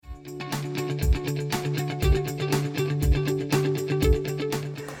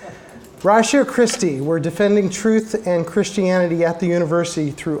Ratio Christi, we're defending truth and Christianity at the university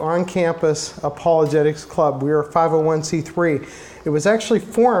through on-campus apologetics club. We are a 501c3. It was actually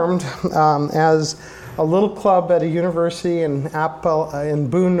formed as a little club at a university in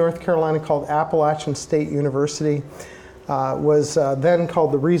Boone, North Carolina called Appalachian State University. Was then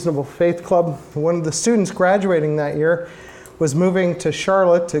called the Reasonable Faith Club. One of the students graduating that year was moving to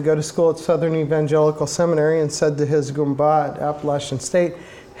Charlotte to go to school at Southern Evangelical Seminary and said to his Gumba at Appalachian State,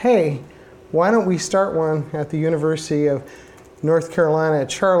 hey, why don't we start one at the University of North Carolina at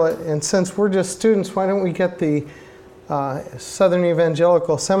Charlotte? And since we're just students, why don't we get the Southern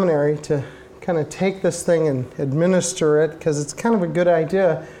Evangelical Seminary to kind of take this thing and administer it, because it's kind of a good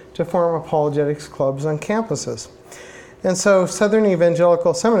idea to form apologetics clubs on campuses. And so Southern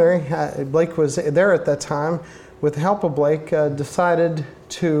Evangelical Seminary, Blake was there at that time, with the help of Blake, decided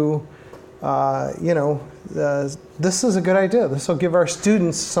to, this is a good idea. This will give our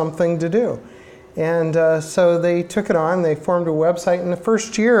students something to do. And so they took it on. They formed a website. In the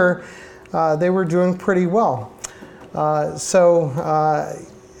first year, they were doing pretty well.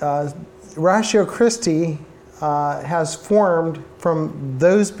 Ratio Christi has formed from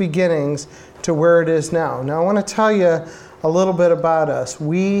those beginnings to where it is now. Now, I want to tell you a little bit about us.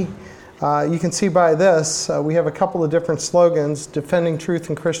 You can see by this, we have a couple of different slogans: defending truth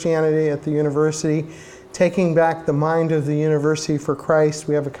and Christianity at the university, taking back the mind of the university for Christ.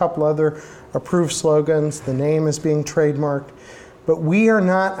 We have a couple other approved slogans. The name is being trademarked. But we are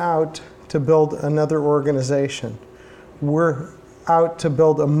not out to build another organization. We're out to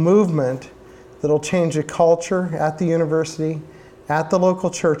build a movement that'll change the culture at the university, at the local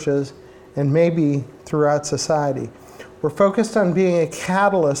churches, and maybe throughout society. We're focused on being a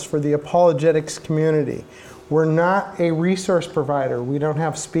catalyst for the apologetics community. We're not a resource provider. We don't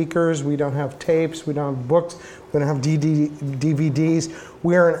have speakers, we don't have tapes, we don't have books, we don't have DVDs.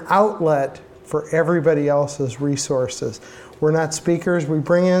 We are an outlet for everybody else's resources. We're not speakers, we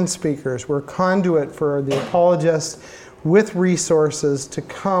bring in speakers. We're a conduit for the apologists with resources to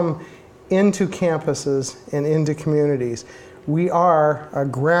come into campuses and into communities. We are a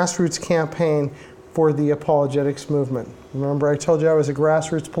grassroots campaign for the apologetics movement. Remember I told you I was a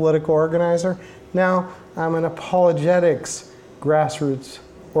grassroots political organizer? Now I'm an apologetics grassroots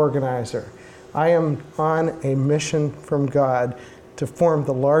organizer. I am on a mission from God to form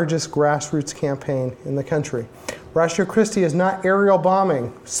the largest grassroots campaign in the country. Ratio Christi is not aerial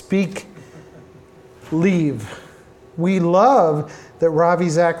bombing. Speak, leave. We love that Ravi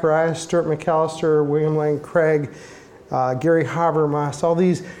Zacharias, Stuart McAllister, William Lane Craig, Gary Habermas, all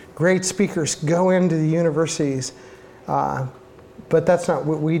these great speakers go into the universities, but that's not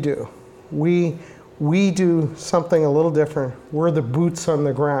what we do. We do something a little different. We're the boots on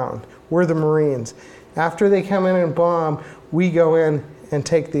the ground. We're the Marines. After they come in and bomb, we go in and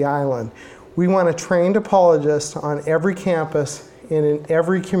take the island. We want a trained apologist on every campus and in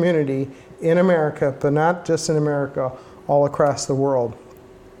every community in America, but not just in America, all across the world.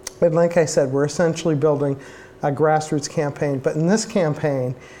 And like I said, we're essentially building a grassroots campaign, but in this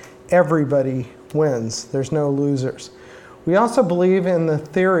campaign, everybody wins. There's no losers. We also believe in the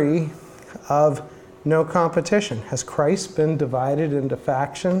theory of no competition. Has Christ been divided into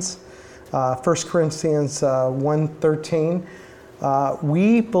factions? 1 Corinthians 1:13.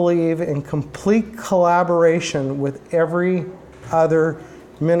 We believe in complete collaboration with every other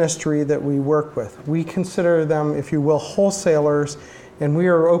ministry that we work with. We consider them, if you will, wholesalers, and we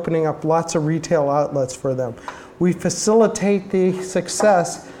are opening up lots of retail outlets for them. We facilitate the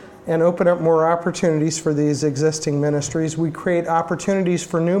success and open up more opportunities for these existing ministries. We create opportunities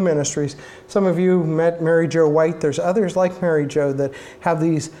for new ministries. Some of you met Mary Jo White. There's others like Mary Jo that have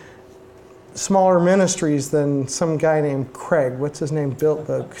these smaller ministries than some guy named Craig. What's his name?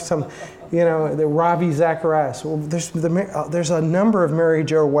 The Ravi Zacharias. Well, there's a number of Mary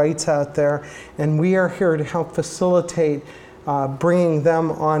Jo Whites out there, and we are here to help facilitate bringing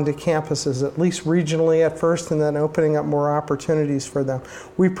them onto campuses, at least regionally at first, and then opening up more opportunities for them.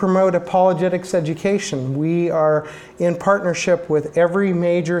 We promote apologetics education. We are in partnership with every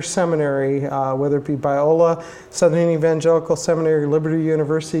major seminary, whether it be Biola, Southern Evangelical Seminary, Liberty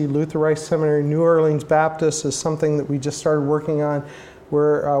University, Luther Rice Seminary, New Orleans Baptist is something that we just started working on.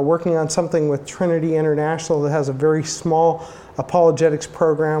 We're working on something with Trinity International that has a very small apologetics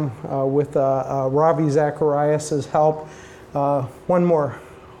program with Ravi Zacharias' help. One more.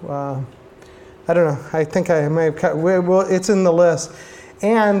 I don't know. I think I may have cut. Well, it's in the list.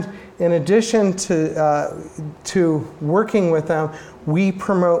 And in addition to working with them, we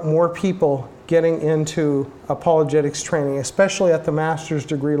promote more people getting into apologetics training, especially at the master's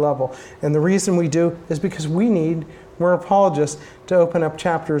degree level. And the reason we do is because we're apologists to open up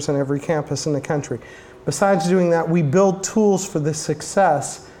chapters on every campus in the country. Besides doing that, we build tools for the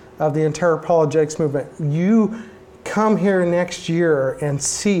success of the entire apologetics movement. You come here next year and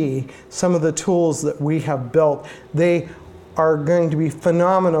see some of the tools that we have built. They are going to be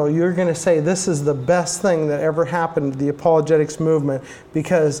phenomenal. You're going to say this is the best thing that ever happened to the apologetics movement,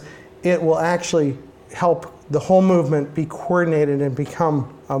 because it will actually help the whole movement be coordinated and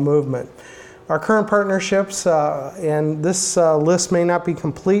become a movement. Our current partnerships, and this list may not be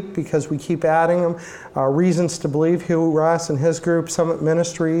complete because we keep adding them. Reasons to Believe, Hugh Ross and his group, Summit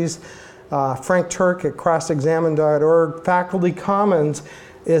Ministries, Frank Turk at crossexamine.org. Faculty Commons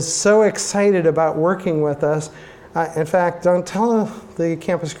is so excited about working with us. In fact, don't tell the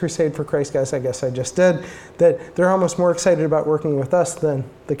Campus Crusade for Christ guys, I guess I just did, that they're almost more excited about working with us than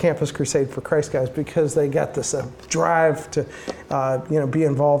the Campus Crusade for Christ guys, because they got this drive to be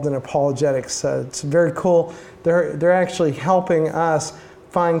involved in apologetics. It's very cool. They're actually helping us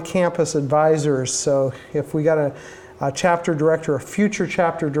find campus advisors. So if we got a chapter director, a future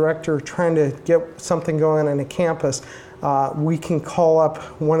chapter director trying to get something going on a campus, we can call up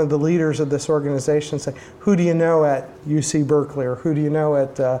one of the leaders of this organization and say, who do you know at UC Berkeley, or who do you know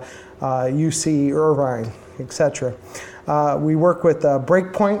at UC Irvine, etc. We work with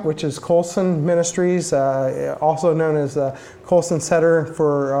Breakpoint, which is Colson Ministries, also known as the Colson Center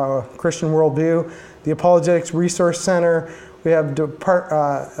for Christian Worldview, the Apologetics Resource Center. We have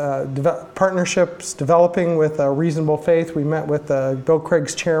partnerships developing with Reasonable Faith. We met with Bill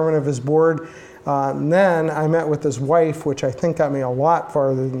Craig's chairman of his board. Then I met with his wife, which I think got me a lot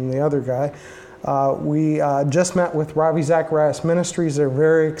farther than the other guy. We just met with Ravi Zacharias Ministries. They're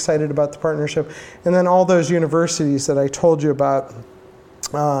very excited about the partnership. And then all those universities that I told you about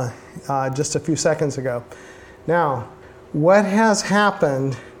just a few seconds ago. Now, what has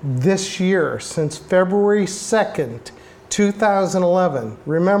happened this year since February 2nd, 2011?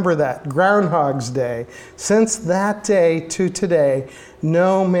 Remember that, Groundhog's Day. Since that day to today,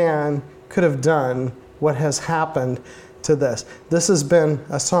 no man could have done what has happened to this. This has been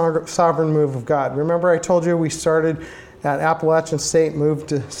a sovereign move of God. Remember I told you we started at Appalachian State, moved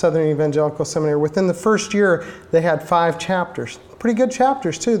to Southern Evangelical Seminary. Within the first year, they had 5 chapters. Pretty good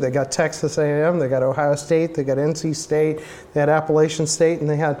chapters too. They got Texas A&M, they got Ohio State, they got NC State, they had Appalachian State, and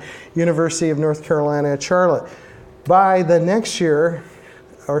they had University of North Carolina at Charlotte. By the next year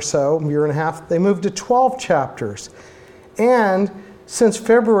or so, year and a half, they moved to 12 chapters. And since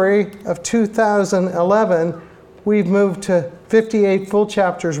February of 2011, we've moved to 58 full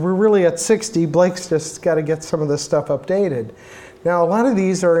chapters. We're really at 60. Blake's just got to get some of this stuff updated. Now, a lot of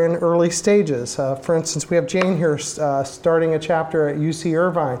these are in early stages. For instance, we have Jane here starting a chapter at UC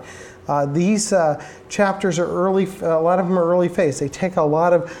Irvine. These chapters are early, a lot of them are early phase. They take a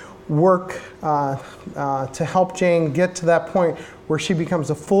lot of work to help Jane get to that point where she becomes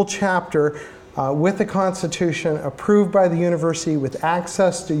a full chapter with the Constitution, approved by the university, with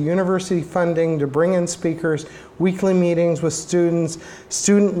access to university funding to bring in speakers, weekly meetings with students,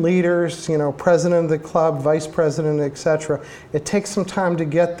 student leaders, president of the club, vice president, etc. It takes some time to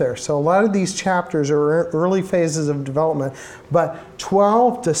get there. So a lot of these chapters are early phases of development, but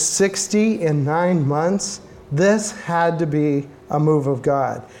 12 to 60 in 9 months, this had to be a move of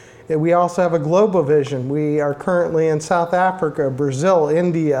God. We also have a global vision. We are currently in South Africa, Brazil,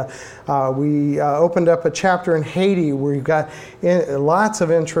 India. We opened up a chapter in Haiti where we've got lots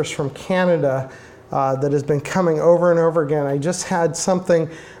of interest from Canada that has been coming over and over again. I just had something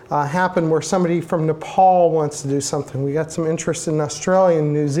happen where somebody from Nepal wants to do something. We got some interest in Australia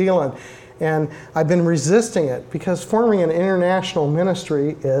and New Zealand. And I've been resisting it because forming an international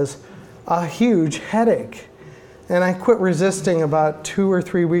ministry is a huge headache. And I quit resisting about 2 or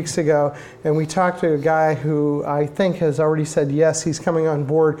 3 weeks ago, and we talked to a guy who I think has already said yes, he's coming on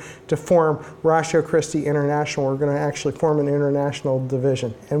board to form Ratio Christi International. We're going to actually form an international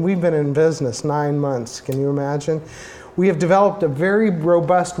division. And we've been in business 9 months. Can you imagine? We have developed a very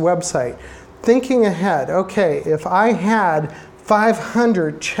robust website. Thinking ahead, okay, if I had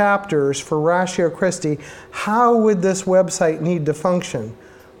 500 chapters for Ratio Christi, how would this website need to function?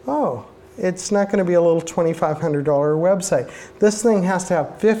 Oh, it's not going to be a little $2,500 website. This thing has to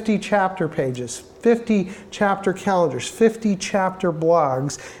have 50 chapter pages, 50 chapter calendars, 50 chapter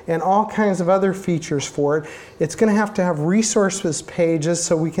blogs, and all kinds of other features for it. It's going to have resources pages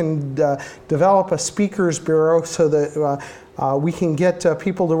so we can develop a speakers bureau so that we can get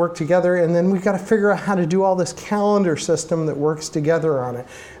people to work together, and then we've got to figure out how to do all this calendar system that works together on it.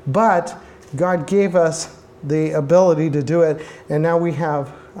 But God gave us the ability to do it, and now we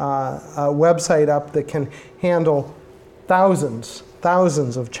have a website up that can handle thousands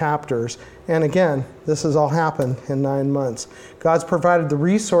of chapters. And again, this has all happened in 9 months. God's provided the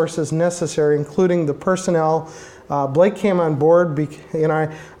resources necessary, including the personnel. Blake came on board.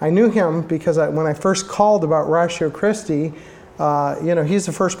 I knew him because when I first called about Ratio Christi, he's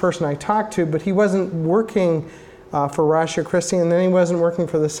the first person I talked to, but he wasn't working for Ratio Christi, and then he wasn't working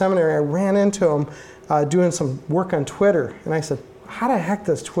for the seminary. I ran into him doing some work on Twitter, and I said, how the heck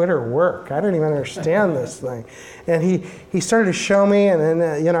does Twitter work? I don't even understand this thing. And he started to show me, and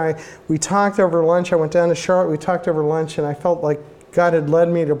then we talked over lunch. I went down to Charlotte. We talked over lunch, and I felt like God had led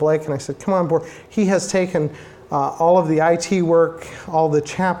me to Blake, and I said, come on board. He has taken all of the IT work, all the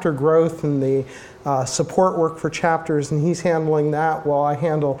chapter growth, and the support work for chapters, and he's handling that while I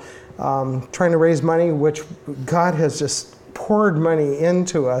handle trying to raise money, which God has just poured money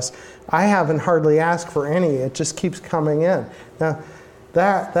into us. I haven't hardly asked for any. It just keeps coming in. Now,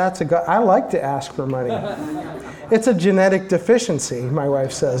 that's I like to ask for money. It's a genetic deficiency, my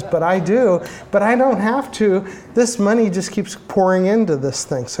wife says, but I do. But I don't have to. This money just keeps pouring into this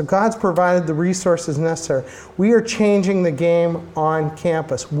thing. So God's provided the resources necessary. We are changing the game on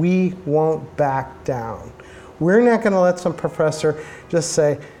campus. We won't back down. We're not going to let some professor just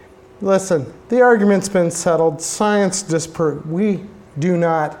say, listen, the argument's been settled. Science disproved. We do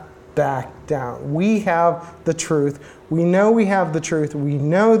not back down. We have the truth. We know we have the truth. We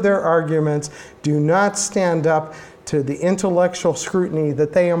know their arguments do not stand up to the intellectual scrutiny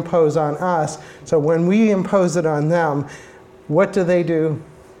that they impose on us. So when we impose it on them, what do?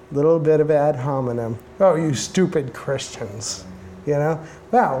 Little bit of ad hominem. Oh, you stupid Christians.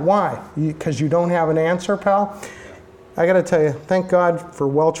 Well, why? Because you don't have an answer, pal? I got to tell you, thank God for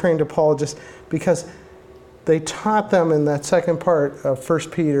well-trained apologists, because they taught them in that second part of 1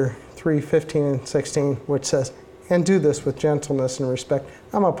 Peter 3:15 and 16, which says, and do this with gentleness and respect.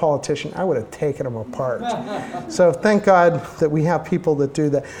 I'm a politician. I would have taken them apart. So thank God that we have people that do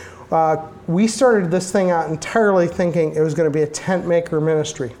that. We started this thing out entirely thinking it was going to be a tent maker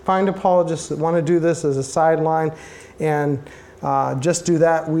ministry. Find apologists that want to do this as a sideline and just do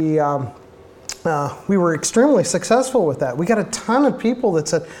that. We were extremely successful with that. We got a ton of people that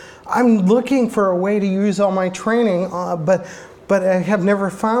said, I'm looking for a way to use all my training, but I have never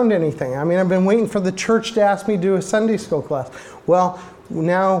found anything. I mean, I've been waiting for the church to ask me to do a Sunday school class. Well,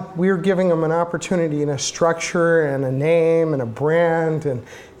 now we're giving them an opportunity and a structure and a name and a brand and,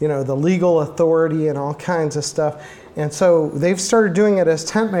 the legal authority and all kinds of stuff. And so they've started doing it as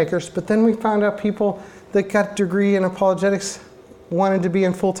tent makers, but then we found out people that got a degree in apologetics wanted to be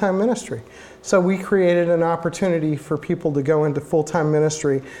in full-time ministry. So we created an opportunity for people to go into full-time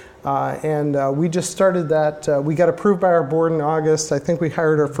ministry. And we just started that. We got approved by our board in August. I think we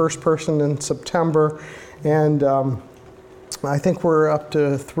hired our first person in September. And I think we're up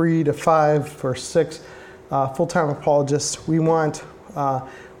to 3 to 5 or 6 full-time apologists. We want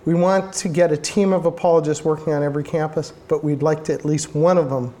to get a team of apologists working on every campus, but we'd like to at least one of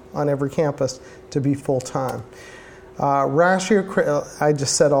them on every campus to be full-time. Ratio, I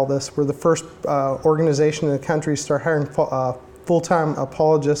just said all this. We're the first organization in the country to start hiring full-time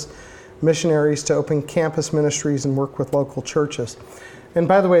apologists, missionaries to open campus ministries and work with local churches. And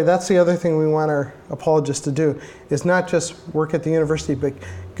by the way, that's the other thing we want our apologists to do, is not just work at the university, but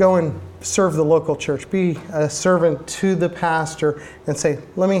go and serve the local church. Be a servant to the pastor and say,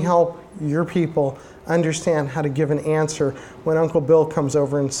 let me help your people understand how to give an answer when Uncle Bill comes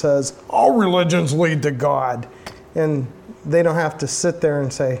over and says, all religions lead to God. And they don't have to sit there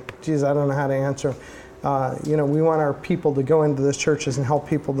and say, geez, I don't know how to answer. We want our people to go into those churches and help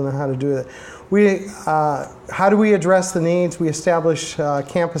people to know how to do it. How do we address the needs? We establish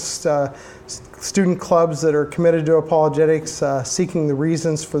campus student clubs that are committed to apologetics, seeking the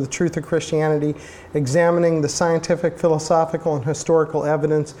reasons for the truth of Christianity, examining the scientific, philosophical, and historical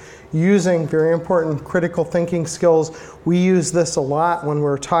evidence, using very important critical thinking skills. We use this a lot when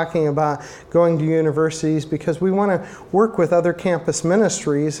we're talking about going to universities because we want to work with other campus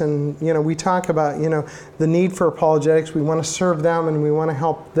ministries, and we talk about the need for apologetics. We want to serve them, and we want to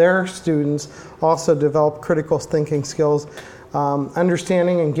help their students also develop critical thinking skills.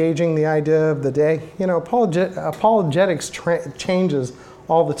 Understanding, engaging the idea of the day. Apologetics changes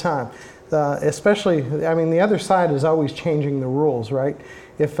all the time. Especially, the other side is always changing the rules, right?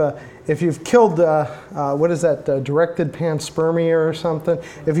 If you've killed, directed panspermia or something,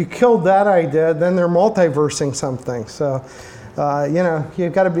 if you killed that idea, then they're multiversing something. So,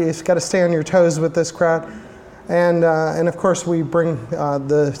 it's got to stay on your toes with this crowd. And of course, we bring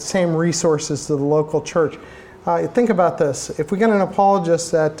the same resources to the local church. Think about this. If we get an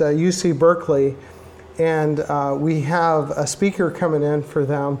apologist at UC Berkeley and we have a speaker coming in for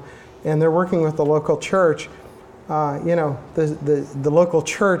them, and they're working with the local church. The local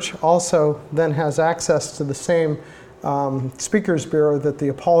church also then has access to the same speakers bureau that the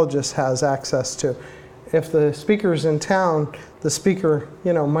apologist has access to. If the speaker's in town, the speaker,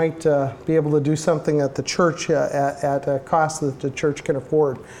 might be able to do something at the church at a cost that the church can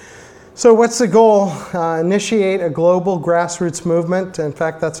afford. So what's the goal? Initiate a global grassroots movement. In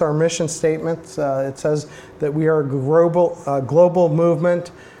fact, that's our mission statement. It says that we are a global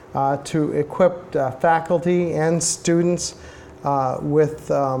movement to equip faculty and students with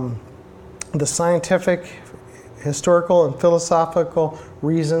the scientific, historical, and philosophical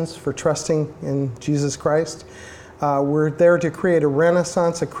reasons for trusting in Jesus Christ. We're there to create a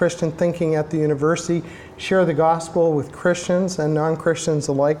renaissance of Christian thinking at the university, share the gospel with Christians and non-Christians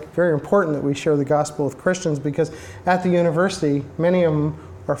alike. Very important that we share the gospel with Christians, because at the university, many of them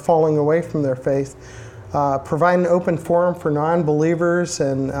are falling away from their faith. Provide an open forum for non-believers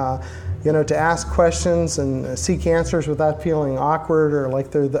and to ask questions and seek answers without feeling awkward or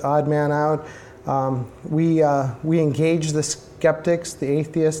like they're the odd man out. We engage the skeptics, the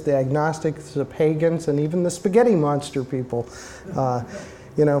atheists, the agnostics, the pagans, and even the spaghetti monster people,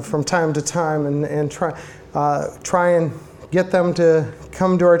 from time to time, and try and get them to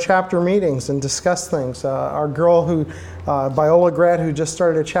come to our chapter meetings and discuss things. Our girl Biola grad, who just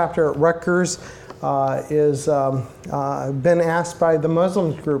started a chapter at Rutgers, is been asked by the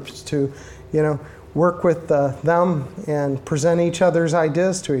Muslim groups to, work with them and present each other's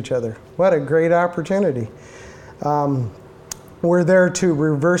ideas to each other. What a great opportunity. We're there to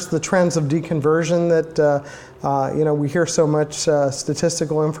reverse the trends of deconversion that we hear so much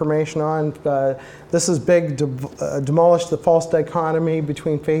statistical information on. This is big to demolish the false dichotomy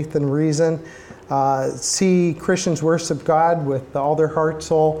between faith and reason. See Christians worship God with all their heart,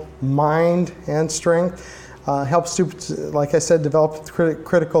 soul, mind, and strength. Help students, like I said, develop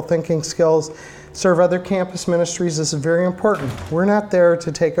critical thinking skills. Serve other campus ministries. This is very important. We're not there to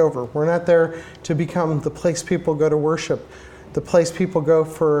take over. We're not there to become the place people go to worship, the place people go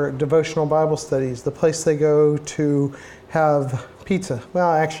for devotional Bible studies, the place they go to have pizza.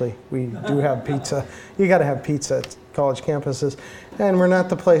 Well, actually, we do have pizza. You got to have pizza at college campuses. And we're not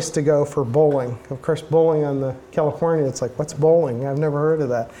the place to go for bowling. Of course, bowling on the California, it's like, what's bowling? I've never heard of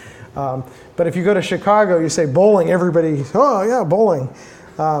that. But if you go to Chicago, you say bowling, everybody, oh yeah, bowling.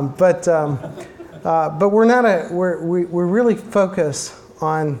 But we're not we really focus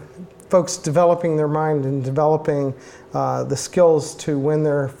on folks developing their mind and developing the skills to win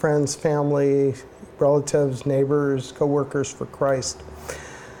their friends, family, relatives, neighbors, co-workers for Christ.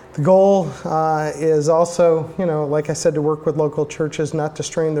 The goal is also, like I said, to work with local churches, not to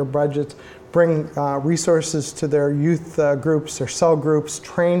strain their budgets, bring resources to their youth groups, their cell groups,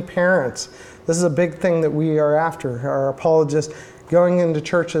 train parents. This is a big thing that we are after. Our apologists going into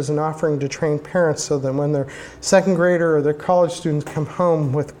churches and offering to train parents so that when their second grader or their college students come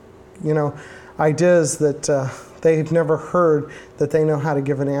home with, ideas that they've never heard, that they know how to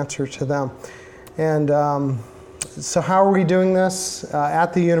give an answer to them. And so how are we doing this?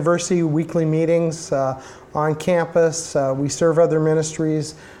 At the university, weekly meetings on campus. We serve other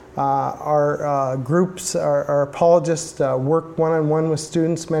ministries. Our groups, our apologists work one-on-one with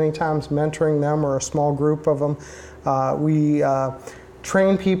students, many times mentoring them or a small group of them. We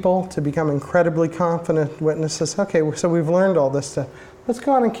train people to become incredibly confident witnesses. Okay, so we've learned all this stuff. Let's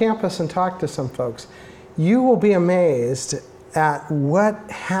go out on campus and talk to some folks. You will be amazed at what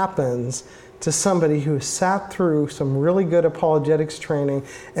happens to somebody who sat through some really good apologetics training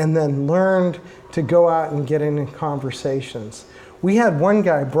and then learned to go out and get into conversations. We had one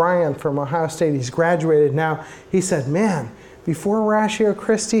guy, Brian from Ohio State, he's graduated now. He said, man, before Ratio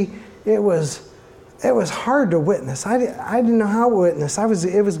Christi, it was hard to witness. I didn't know how to witness.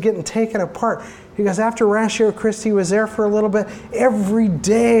 It was getting taken apart. He goes, after Ratio Christi was there for a little bit, every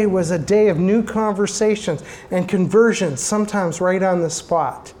day was a day of new conversations and conversions, sometimes right on the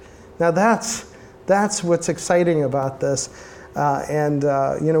spot. Now that's what's exciting about this. We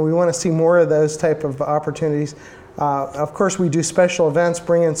want to see more of those type of opportunities. Of course, we do special events,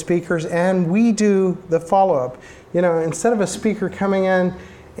 bring in speakers, and we do the follow-up. Instead of a speaker coming in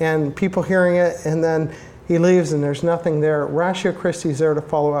and people hearing it and then he leaves and there's nothing there, Ratio Christi is there to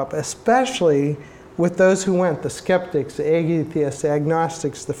follow up, especially with those who went, the skeptics, the atheists, the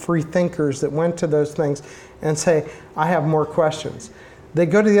agnostics, the free thinkers that went to those things and say, I have more questions. They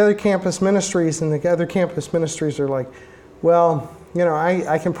go to the other campus ministries and the other campus ministries are like, well,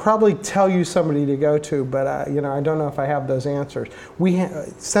 I can probably tell you somebody to go to, but I don't know if I have those answers. We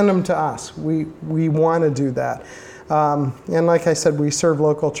send them to us. We want to do that. And like I said, we serve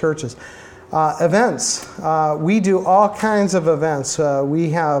local churches. Events. We do all kinds of events.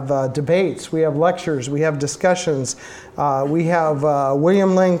 We have debates, we have lectures, we have discussions. We have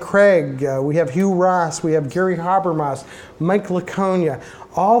William Lane Craig, we have Hugh Ross, we have Gary Habermas, Mike Laconia.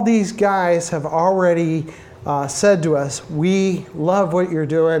 All these guys have already said to us, we love what you're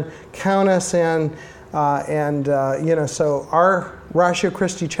doing, count us in. So our Ratio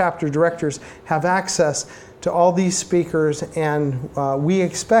Christi chapter directors have access to all these speakers, and we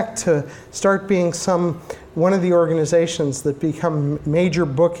expect to start being one of the organizations that become major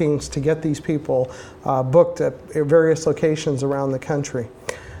bookings to get these people booked at various locations around the country.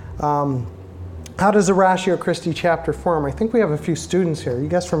 How does a Ratio Christi chapter form? I think we have a few students here. You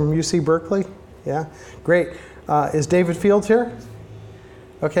guys from UC Berkeley? Yeah? Great. Is David Fields here?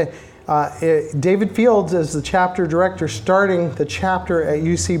 Okay. David Fields is the chapter director starting the chapter at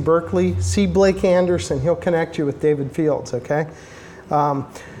UC Berkeley. See Blake Anderson. He'll connect you with David Fields, okay?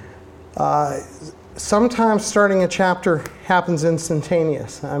 Sometimes starting a chapter happens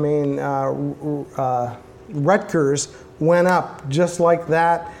instantaneous. I mean, Rutgers went up just like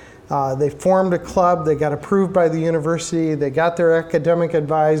that. They formed a club. They got approved by the university. They got their academic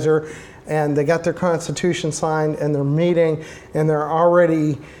advisor, and they got their constitution signed, and they're meeting, and they're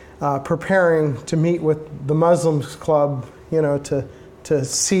already preparing to meet with the Muslims Club, to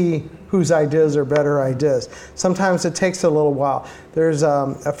see whose ideas are better ideas. Sometimes it takes a little while. There's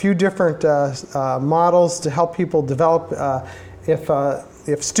a few different models to help people develop.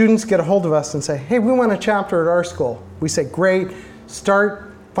 If students get a hold of us and say, hey, we want a chapter at our school, we say, great,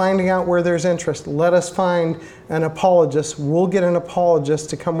 start finding out where there's interest. Let us find an apologist. We'll get an apologist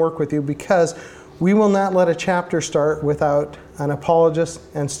to come work with you, because we will not let a chapter start without an apologist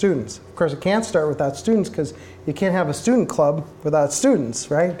and students. Of course, it can't start without students, because you can't have a student club without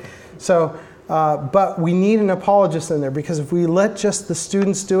students, right? So, but we need an apologist in there, because if we let just the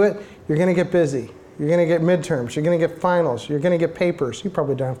students do it, you're going to get busy. You're going to get midterms. You're going to get finals. You're going to get papers. You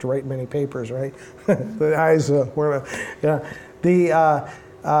probably don't have to write many papers, right? The eyes were, yeah.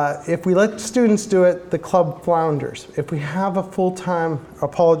 If we let students do it, the club flounders. If we have a full-time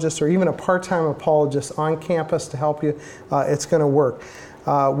apologist or even a part-time apologist on campus to help you, it's going to work.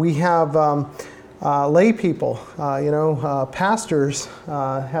 We have lay people, pastors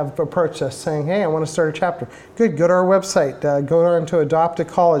have approached us saying, hey, I want to start a chapter. Good, go to our website, go on to Adopt a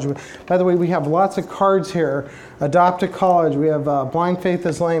College. By the way, we have lots of cards here. Adopt a College, we have Blind Faith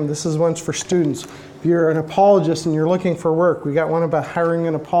is Lame. This is one's for students. If you're an apologist and you're looking for work, we got one about hiring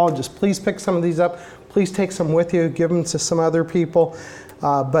an apologist. Please pick some of these up. Please take some with you. Give them to some other people.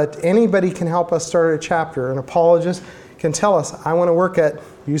 But anybody can help us start a chapter. An apologist can tell us, I want to work at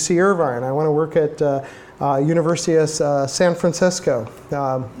UC Irvine. I want to work at University of San Francisco.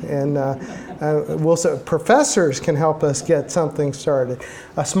 Professors can help us get something started.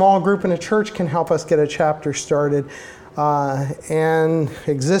 A small group in a church can help us get a chapter started. And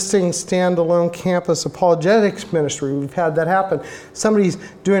existing standalone campus apologetics ministry. We've had that happen. Somebody's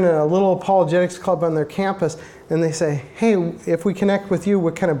doing a little apologetics club on their campus, and they say, hey, if we connect with you,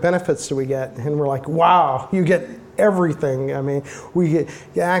 what kind of benefits do we get? And we're like, wow, you get everything. I mean, we get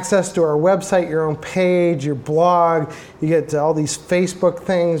access to our website, your own page, your blog. You get all these Facebook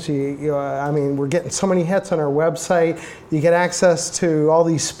things. We're getting so many hits on our website. You get access to all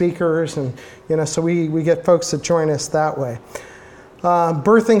these speakers, and so we get folks that join us that way.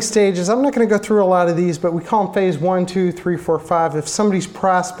 Birthing stages. I'm not going to go through a lot of these, but we call them phase 1, 2, 3, 4, 5. If somebody's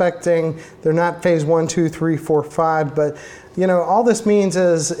prospecting, they're not phase 1, 2, 3, 4, 5. But all this means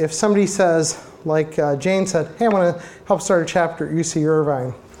is if somebody says, like Jane said, hey, I want to help start a chapter at UC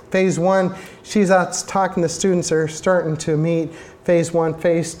Irvine. Phase 1, she's out talking to students. They're starting to meet. Phase 1,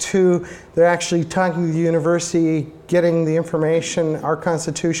 Phase 2, they're actually talking to the university, getting the information, our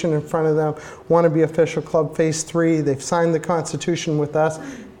Constitution in front of them, want to be official club. Phase 3, they've signed the Constitution with us,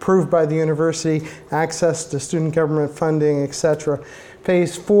 approved by the university, access to student government funding, etc.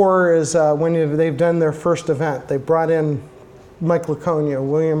 Phase 4 is when they've done their first event. They brought in Mike Laconia,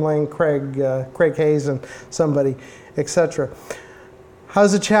 William Lane Craig, Craig Hayes, and somebody, etc. How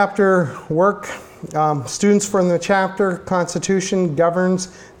does a chapter work? Students from the chapter, Constitution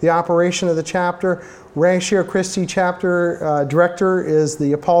governs the operation of the chapter. Ratio Christi chapter director is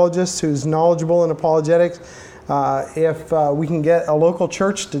the apologist who's knowledgeable in apologetics. If we can get a local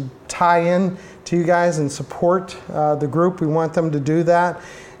church to tie in to you guys and support the group, we want them to do that.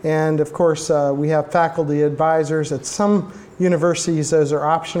 And of course, we have faculty advisors. At some universities, those are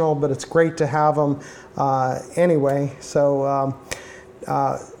optional, but it's great to have them anyway. So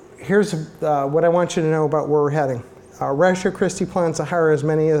here's what I want you to know about where we're heading. Ratio Christi plans to hire as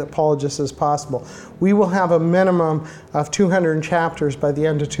many apologists as possible. We will have a minimum of 200 chapters by the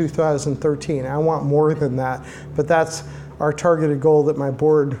end of 2013. I want more than that, but that's our targeted goal that my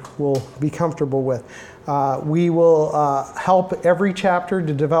board will be comfortable with. We will help every chapter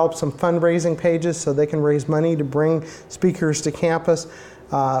to develop some fundraising pages so they can raise money to bring speakers to campus.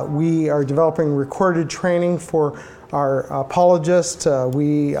 We are developing recorded training for our apologists.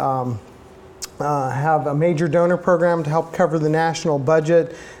 We have a major donor program to help cover the national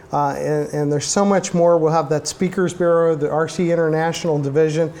budget. And there's so much more. We'll have that Speakers Bureau, the RC International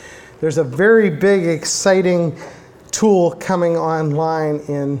Division. There's a very big, exciting tool coming online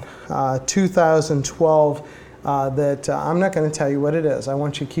in 2012 that I'm not going to tell you what it is. I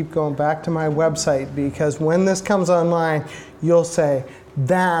want you to keep going back to my website, because when this comes online, you'll say,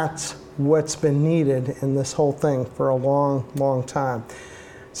 that's what's been needed in this whole thing for a long, long time.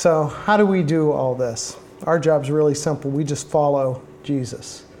 So how do we do all this? Our job's really simple. We just follow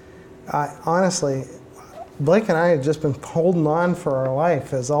Jesus. Honestly, Blake and I have just been holding on for our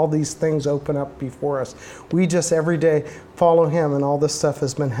life as all these things open up before us. We just every day follow him, and all this stuff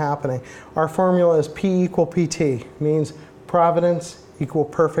has been happening. Our formula is P equal PT, means providence equal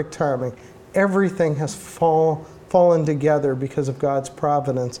perfect timing. Everything has fallen together because of God's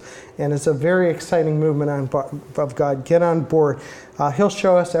providence, and it's a very exciting movement of God. Get on board. He'll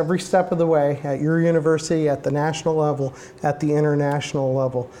show us every step of the way at your university, at the national level, at the international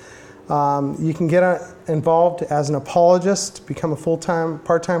level. You can get involved as an apologist, become a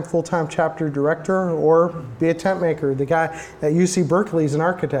part-time, full-time chapter director, or be a tent maker. The guy at UC Berkeley is an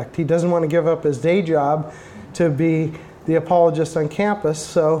architect. He doesn't want to give up his day job to be the apologist on campus,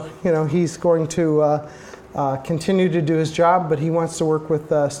 so he's going to continue to do his job, but he wants to work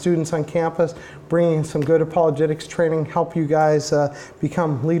with students on campus, bringing some good apologetics training, help you guys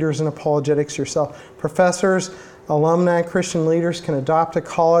become leaders in apologetics yourself. Professors, alumni, Christian leaders can adopt a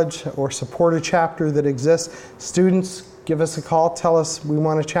college or support a chapter that exists. Students, give us a call, tell us we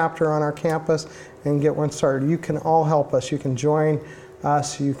want a chapter on our campus, and get one started. You can all help us. You can join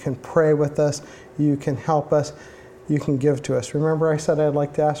us. You can pray with us. You can help us. You can give to us. Remember I said I'd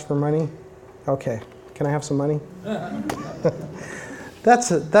like to ask for money? Okay. Can I have some money?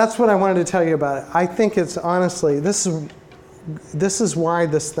 That's what I wanted to tell you about it. I think it's honestly, this is why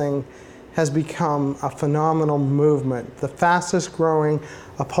this thing has become a phenomenal movement. The fastest growing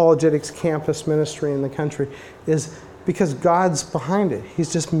apologetics campus ministry in the country is because God's behind it.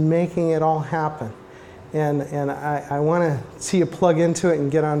 He's just making it all happen. And I want to see you plug into it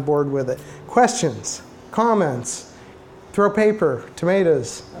and get on board with it. Questions? Comments? Throw paper?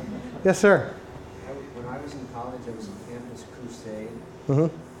 Tomatoes? Yes, sir. When I was in college, I was in Campus Crusade. Mm-hmm.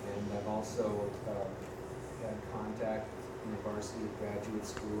 And I've also had contact in the varsity graduate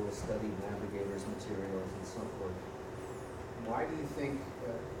school, studied navigators materials and so forth. Why do you think,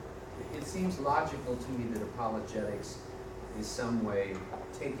 it seems logical to me that apologetics is some way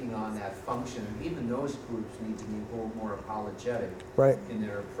taking on that function, and even those groups need to be more apologetic in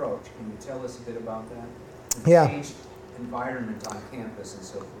their approach. Can you tell us a bit about that? The changed environment on campus and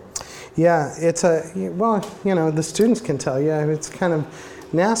so forth. Yeah, it's the students can tell you, it's kind of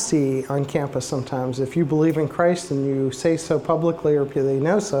nasty on campus sometimes. If you believe in Christ and you say so publicly, or they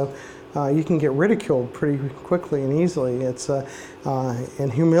know so, you can get ridiculed pretty quickly and easily. It's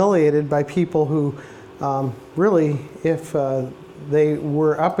and humiliated by people who really, if they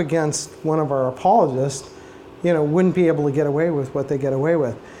were up against one of our apologists, wouldn't be able to get away with what they get away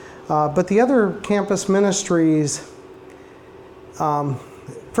with. But the other campus ministries,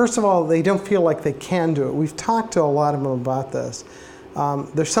 first of all, they don't feel like they can do it. We've talked to a lot of them about this.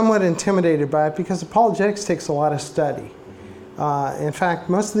 They're somewhat intimidated by it because apologetics takes a lot of study. In fact,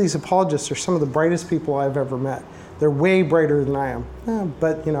 most of these apologists are some of the brightest people I've ever met. They're way brighter than I am.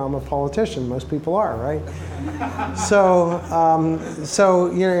 But, I'm a politician. Most people are, right?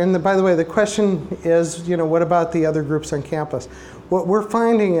 And by the way, the question is, what about the other groups on campus? What we're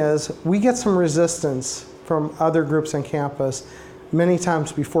finding is we get some resistance from other groups on campus many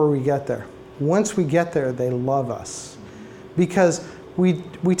times before we get there. Once we get there, they love us. Because we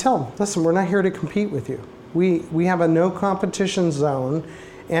tell them, listen, we're not here to compete with you. We have a no competition zone,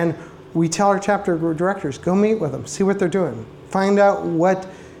 and we tell our chapter directors, go meet with them, see what they're doing, find out what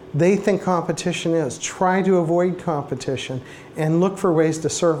they think competition is, try to avoid competition, and look for ways to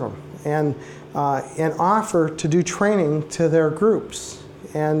serve them, and offer to do training to their groups,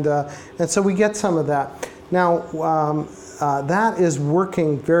 and so we get some of that. Now, that is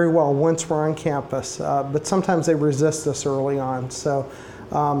working very well once we're on campus, but sometimes they resist us early on. So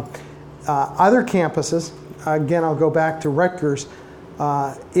other campuses, again, I'll go back to Rutgers.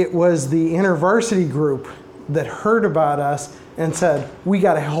 It was the InterVarsity group that heard about us and said, we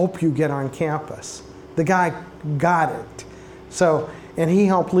got to help you get on campus. The guy got it. So, and he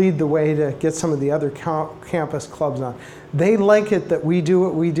helped lead the way to get some of the other campus clubs on. They like it that we do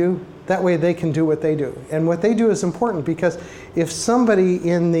what we do. That way they can do what they do. And what they do is important, because if somebody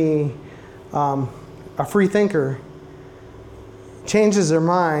in a free thinker changes their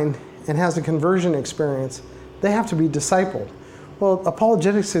mind and has a conversion experience, they have to be discipled. Well,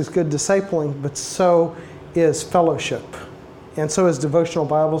 apologetics is good discipling, but so is fellowship, and so is devotional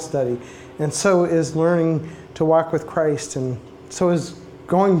Bible study, and so is learning to walk with Christ, and so is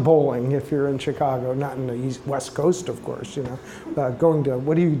going bowling if you're in Chicago, not in the West Coast, of course, going to,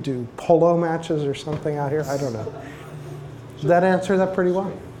 what do you do, polo matches or something out here? I don't know. Did that answer that pretty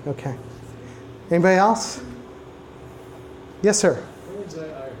well? Okay. Anybody else? Yes, sir. Things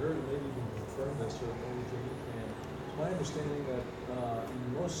I heard, maybe you can confirm this or anything, and it's my understanding that in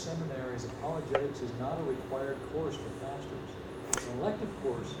most seminaries, apologetics is not a required course for pastors. It's an elective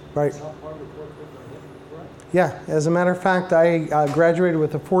course. Right. It's not part of the curriculum, correct? Yeah, as a matter of fact, I graduated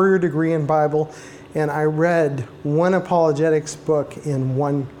with a 4-year degree in Bible, and I read one apologetics book in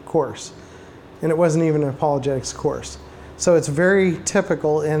one course, and it wasn't even an apologetics course. So it's very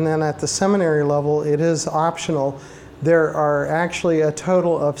typical, and then at the seminary level, it is optional. There are actually a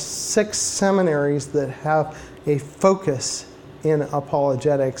total of 6 seminaries that have a focus in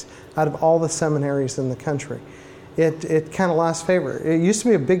apologetics out of all the seminaries in the country. It kind of lost favor. It used to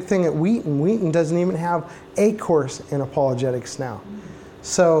be a big thing at Wheaton. Wheaton doesn't even have a course in apologetics now.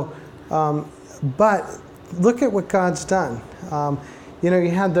 So, but look at what God's done.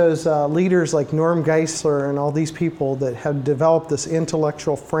 You had those leaders like Norm Geisler and all these people that have developed this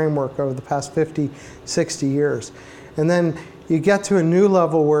intellectual framework over the past 50, 60 years. And then you get to a new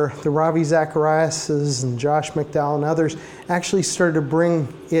level where the Ravi Zachariases and Josh McDowell and others actually started to bring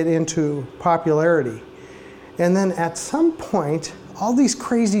it into popularity. And then at some point, all these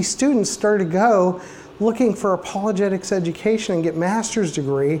crazy students started to go looking for apologetics education and get master's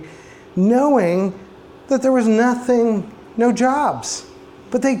degree, knowing that there was no jobs.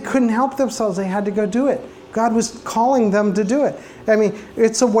 But they couldn't help themselves. They had to go do it. God was calling them to do it. I mean,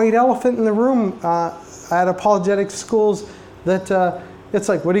 it's a white elephant in the room at apologetic schools that it's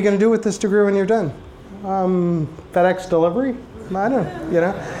like, what are you going to do with this degree when you're done? FedEx delivery? I don't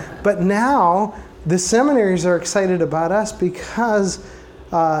know, But now the seminaries are excited about us because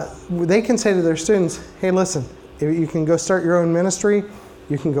they can say to their students, hey, listen, you can go start your own ministry.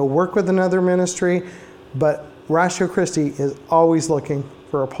 You can go work with another ministry. But Ratio Christi is always looking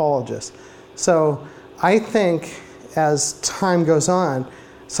for apologists. So I think as time goes on,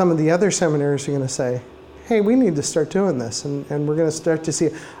 some of the other seminaries are going to say, hey, we need to start doing this. And we're going to start to see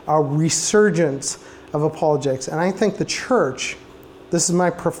a resurgence of apologetics. And I think the church, this is my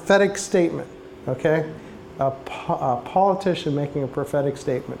prophetic statement, okay? A politician making a prophetic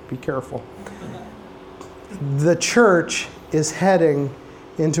statement. Be careful. The church is heading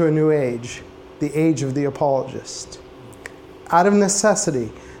into a new age, the age of the apologist. Out of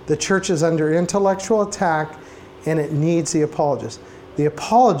necessity, the church is under intellectual attack and it needs the apologist. The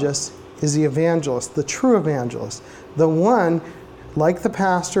apologist is the evangelist, the true evangelist, the one, like the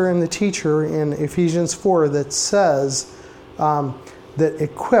pastor and the teacher in Ephesians 4, that says, that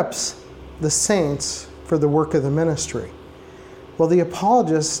equips the saints for the work of the ministry. Well, the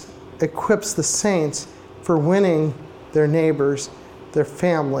apologist equips the saints for winning their neighbors, their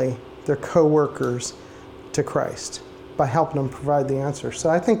family, their co-workers to Christ by helping them provide the answer. So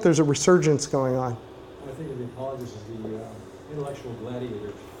I think there's a resurgence going on. I think of the apologist as the intellectual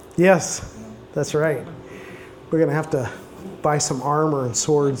gladiators. Yes, that's right. We're going to have to buy some armor and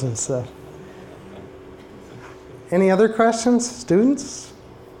swords and stuff. Any other questions, students?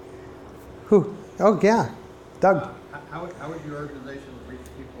 Who? Oh, yeah. Doug. How would your organization reach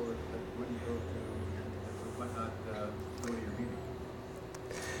people that wouldn't go to, might not go to your meeting?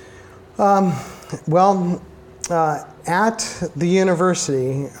 At the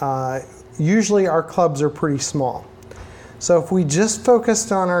university, usually our clubs are pretty small. So if we just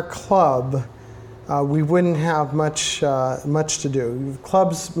focused on our club, we wouldn't have much to do.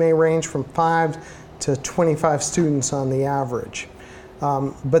 Clubs may range from 5 to 25 students on the average.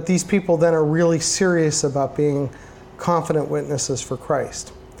 But these people then are really serious about being confident witnesses for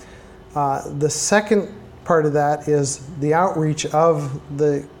Christ. The second part of that is the outreach of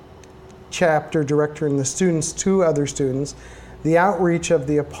the chapter director and the students to other students, the outreach of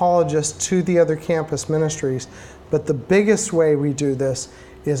the apologist to the other campus ministries. But the biggest way we do this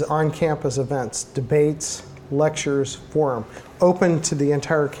is on-campus events, debates, lectures, forum, open to the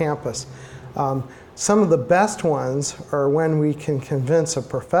entire campus. Some of the best ones are when we can convince a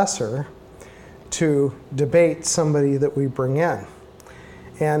professor to debate somebody that we bring in.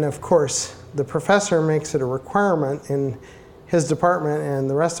 And of course, the professor makes it a requirement in his department, and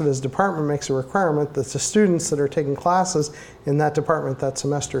the rest of his department makes a requirement that the students that are taking classes in that department that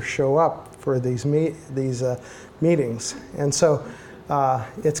semester show up for these meetings. And so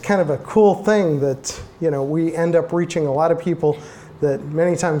it's kind of a cool thing that, we end up reaching a lot of people that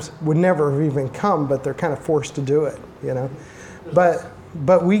many times would never have even come, but they're kind of forced to do it,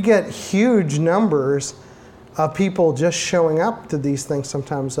 But we get huge numbers of people just showing up to these things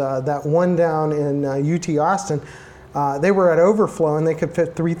sometimes. That one down in UT Austin, they were at overflow and they could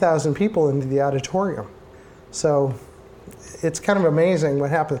fit 3,000 people into the auditorium. So it's kind of amazing what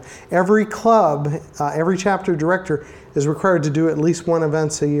happens. Every club, every chapter director is required to do at least one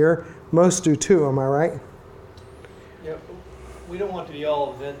event a year. Most do 2, am I right? Yeah, we don't want to be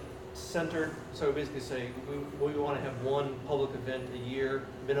all event-centered, so basically say we want to have one public event a year,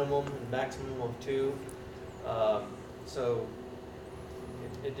 minimum and maximum of 2. So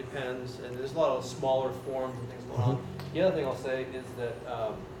it depends, and there's a lot of smaller forums and things going on. The other thing I'll say is that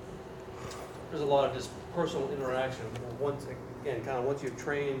there's a lot of just personal interaction. Once you've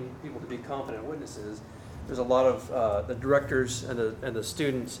trained people to be confident witnesses, there's a lot of the directors and the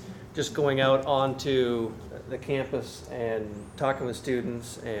students just going out onto the campus and talking with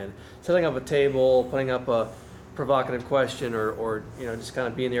students and setting up a table, putting up a provocative question, or just kind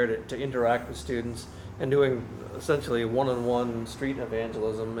of being there to interact with students and doing essentially one-on-one street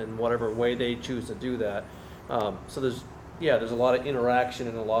evangelism in whatever way they choose to do that. So there's a lot of interaction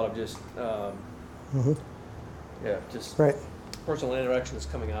and a lot of just just right. personal interaction that's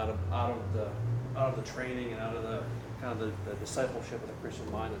coming out of the training and out of the kind of the discipleship of the Christian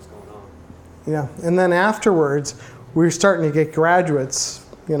mind that's going on. Yeah, and then afterwards, we're starting to get graduates,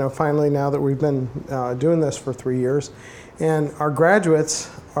 finally now that we've been doing this for 3 years. And our graduates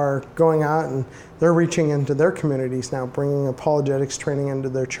are going out and they're reaching into their communities now, bringing apologetics training into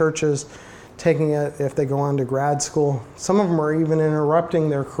their churches, taking it if they go on to grad school. Some of them are even interrupting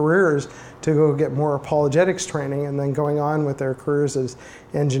their careers to go get more apologetics training and then going on with their careers as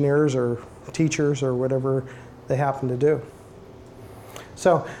engineers or teachers or whatever they happen to do.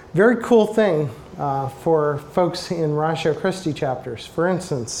 So, very cool thing for folks in Ratio Christi chapters. For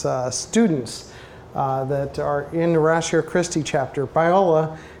instance, students that are in the Ratio Christi chapter,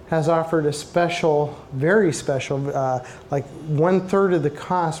 Biola has offered a special, very special, like 1/3 of the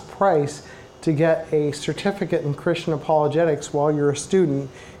cost price to get a certificate in Christian apologetics while you're a student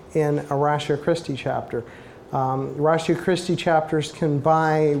in a Ratio Christi chapter. Ratio Christi chapters can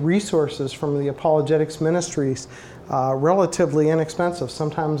buy resources from the apologetics ministries relatively inexpensive,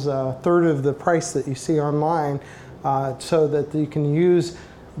 sometimes 1/3 of the price that you see online, so that you can use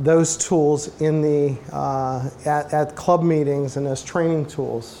those tools in the at club meetings and as training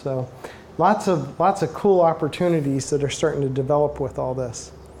tools. So lots of cool opportunities that are starting to develop with all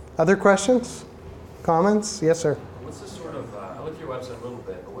this. Other questions? Comments? Yes, sir. What's the sort of, I looked at your website a little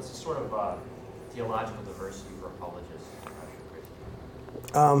bit, but what's the sort of theological diversity for apologists?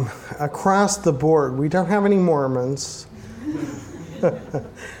 Across the board, we don't have any Mormons,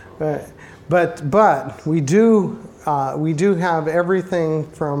 but we do have everything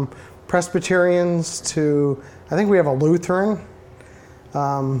from Presbyterians to, I think we have a Lutheran.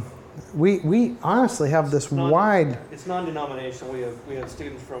 We honestly have this wide. It's non-denominational. We have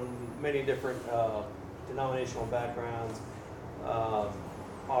students from many different denominational backgrounds.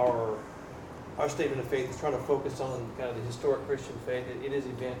 Our statement of faith is trying to focus on kind of the historic Christian faith. It is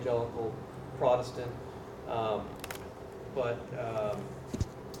evangelical Protestant, but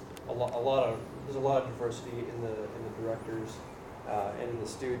there's a lot of diversity in the directors and in the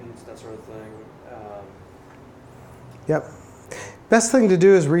students, that sort of thing. Yep. Best thing to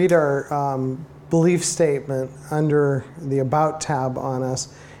do is read our belief statement under the About tab on us,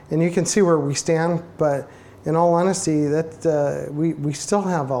 and you can see where we stand. But in all honesty, that we still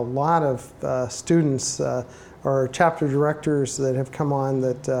have a lot of students or chapter directors that have come on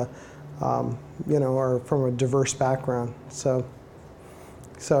that are from a diverse background. So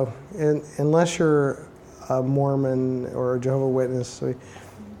unless you're a Mormon or a Jehovah's Witness,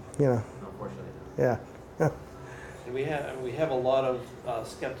 Unfortunately. Yeah. And we have a lot of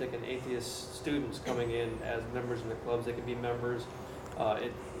skeptic and atheist students coming in as members in the clubs. They can be members.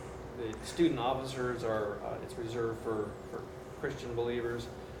 The student officers are it's reserved for Christian believers,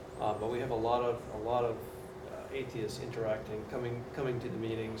 but we have a lot of atheists interacting, coming to the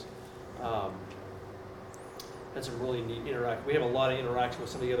meetings. And some really neat interaction. We have a lot of interaction with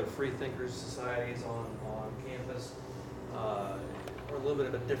some of the other free thinkers societies on campus. We're a little bit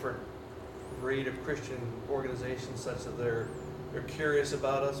of a different breed of Christian organizations, such that they're they're curious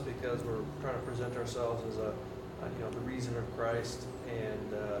about us because we're trying to present ourselves as the reason of Christ,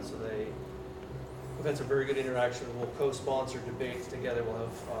 and so we've had some very good interaction. We'll co-sponsor debates together. We'll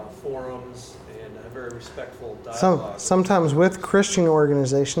have forums and a very respectful dialogue. Sometimes with Christian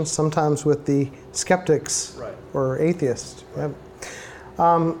organizations, sometimes with the skeptics Right. or atheists. Yep.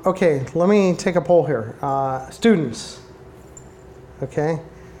 Okay, let me take a poll here. Students, okay,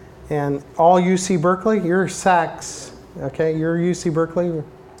 and all UC Berkeley, you're Sachs, okay, you're UC Berkeley? Biola.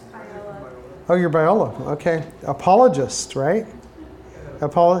 Oh, you're Biola, okay. Apologist, right?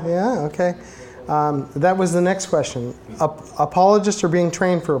 Yeah, okay. That was the next question. Apologists are being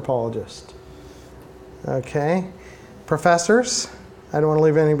trained for apologists. Okay. Professors, I don't want to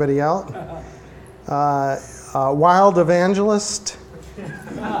leave anybody out. Wild evangelist.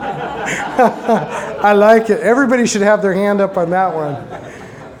 I like it. Everybody should have their hand up on that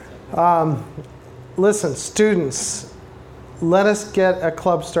one. Listen, students, let us get a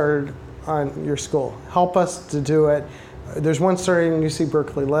club started on your school. Help us to do it. There's one starting in UC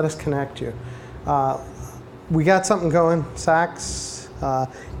Berkeley. Let us connect you. We got something going. Sachs.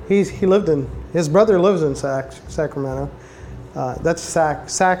 His brother lives in Sacramento. That's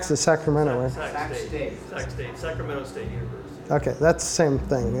Sachs is Sacramento, right? Sac State, Sacramento State University. Okay, that's the same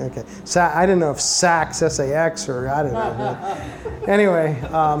thing. Okay, I didn't know if Sachs, S-A-X, or I don't know. Anyway,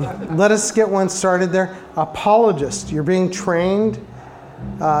 let us get one started there. Apologist, you're being trained.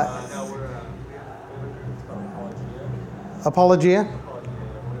 No, we're it's called Apologia. Apologia?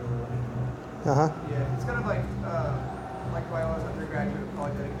 Uh-huh. Yeah, it's kind of like Biola's undergraduate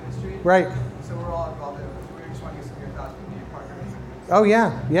apologetic ministry. Right. So we're all involved in it. We just want to get some of your thoughts from you partners. Oh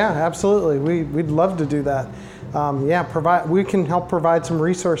yeah, absolutely. We'd love to do that. We can help provide some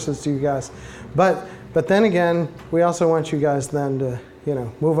resources to you guys, but then again, we also want you guys then to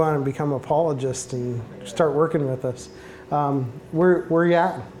move on and become apologists and start working with us. Where you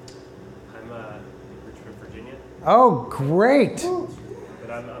at? I'm in Richmond, Virginia. Oh, great!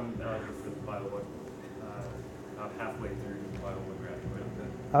 But I'm here for the Biola, about halfway through the Biola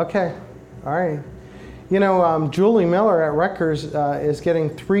graduate. Okay, all right. Julie Miller at Rutgers is getting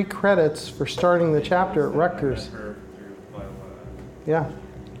 3 credits for starting the chapter at Rutgers. Yeah,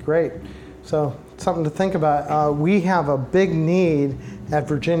 great. So something to think about. We have a big need at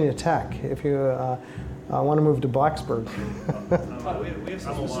Virginia Tech if you want to move to Blacksburg. We have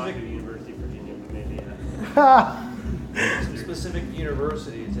some I'm a lot specific at the University of Virginia, maybe. some specific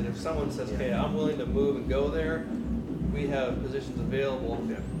universities, and if someone says, "Okay, I'm willing to move and go there," we have positions available.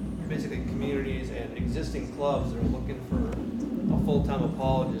 Basically, communities and existing clubs that are looking for a full-time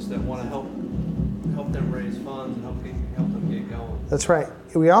apologist that want to help them raise funds and help them get going. That's right.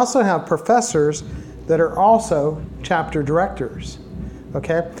 We also have professors that are also chapter directors.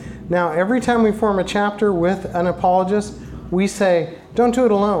 Okay? Now, every time we form a chapter with an apologist, we say, don't do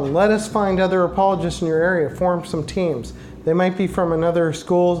it alone. Let us find other apologists in your area. Form some teams. They might be from another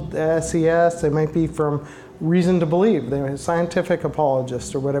school, SES. They might be from Reason to Believe. They're scientific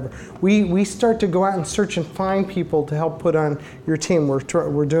apologists or whatever. We start to go out and search and find people to help put on your team. We're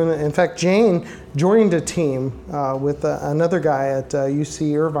doing it. In fact, Jane joined a team with another guy at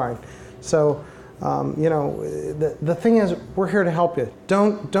UC Irvine. So, the thing is, we're here to help you.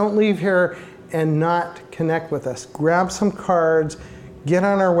 Don't leave here and not connect with us. Grab some cards, get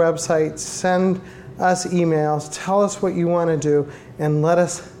on our website, send us emails, tell us what you want to do, and let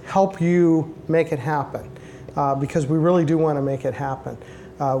us help you make it happen. Because we really do want to make it happen.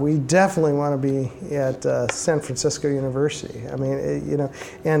 We definitely want to be at San Francisco University. I mean,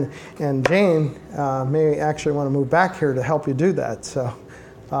 and Jane may actually want to move back here to help you do that. So,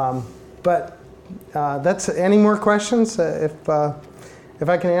 that's any more questions? If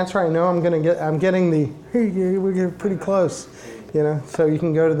I can answer, I know I'm getting the. We're getting pretty close, So you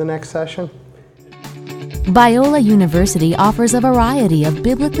can go to the next session. Biola University offers a variety of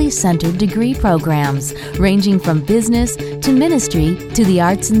biblically centered degree programs, ranging from business to ministry to the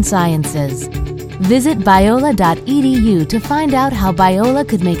arts and sciences. Visit biola.edu to find out how Biola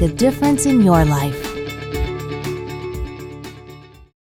could make a difference in your life.